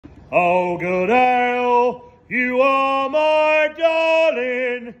Oh, good ale, you are my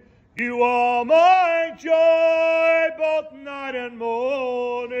darling, you are my joy, both night and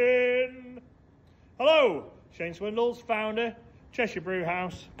morning. Hello, Shane Swindles, founder, Cheshire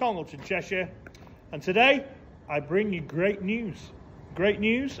Brewhouse, Congleton, Cheshire, and today I bring you great news. Great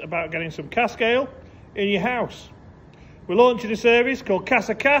news about getting some cask ale in your house. We're launching a service called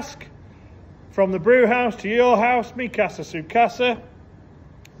Casa, Cask, from the Brewhouse to your house, me Casa, Sue Casa.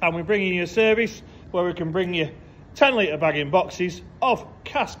 And we're bringing you a service where we can bring you 10 litre bagging boxes of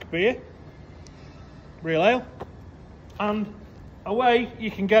cask beer, real ale, and away you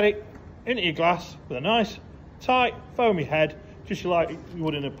can get it into your glass with a nice, tight, foamy head, just like you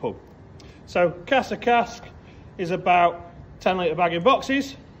would in a pub. So Casa Cask is about 10 litre bagging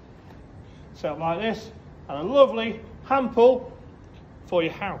boxes, set up like this, and a lovely hand pull for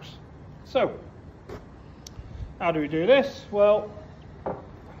your house. So, how do we do this? Well,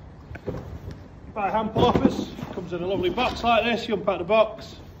 buy a hand pull off us, comes in a lovely box like this. You unpack the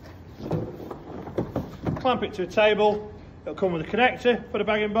box, clamp it to a table, it'll come with a connector for the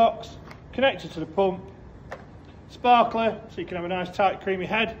bagging box, connector to the pump, sparkler so you can have a nice tight creamy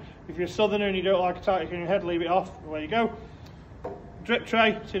head. If you're a southerner and you don't like a tight creamy head, leave it off, away you go. Drip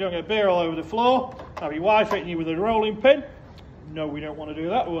tray so you don't get beer all over the floor. Have your wife hitting you with a rolling pin. No, we don't want to do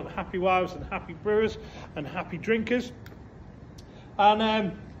that. We want happy wives and happy brewers and happy drinkers.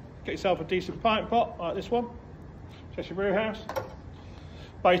 And get yourself a decent pint pot like this one, Cheshire Brewhouse.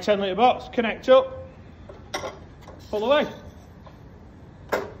 Buy your 10 litre box, connect up, pull away.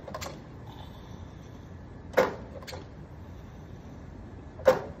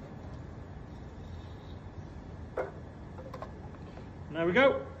 And there we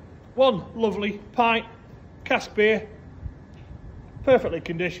go. One lovely pint cask beer, perfectly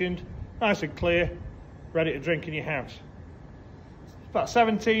conditioned, nice and clear, ready to drink in your house. About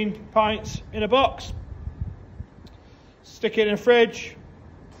 17 pints in a box. Stick it in the fridge.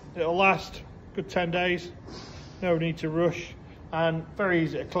 It'll last a good 10 days. No need to rush, and very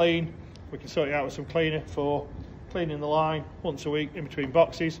easy to clean. We can sort you out with some cleaner for cleaning the line once a week in between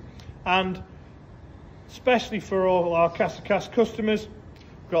boxes. And especially for all our Casa Cask customers,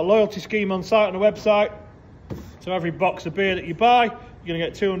 we've got a loyalty scheme on site on the website. So every box of beer that you buy, you're going to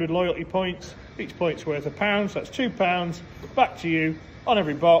get 200 loyalty points. Each point's worth £1, so that's £2 back to you on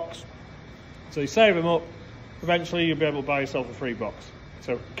every box. So you save them up, eventually you'll be able to buy yourself a free box.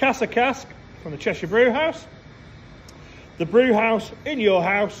 So Casa Cask from the Cheshire Brewhouse, the Brewhouse in your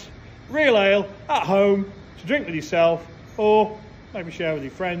house, real ale at home to drink with yourself or maybe share with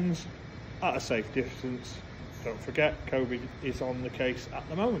your friends at a safe distance. Don't forget, COVID is on the case at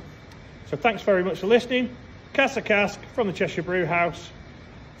the moment. So thanks very much for listening. Casa Cask from the Cheshire Brewhouse,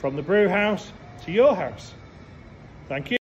 from the Brewhouse to your house. Thank you.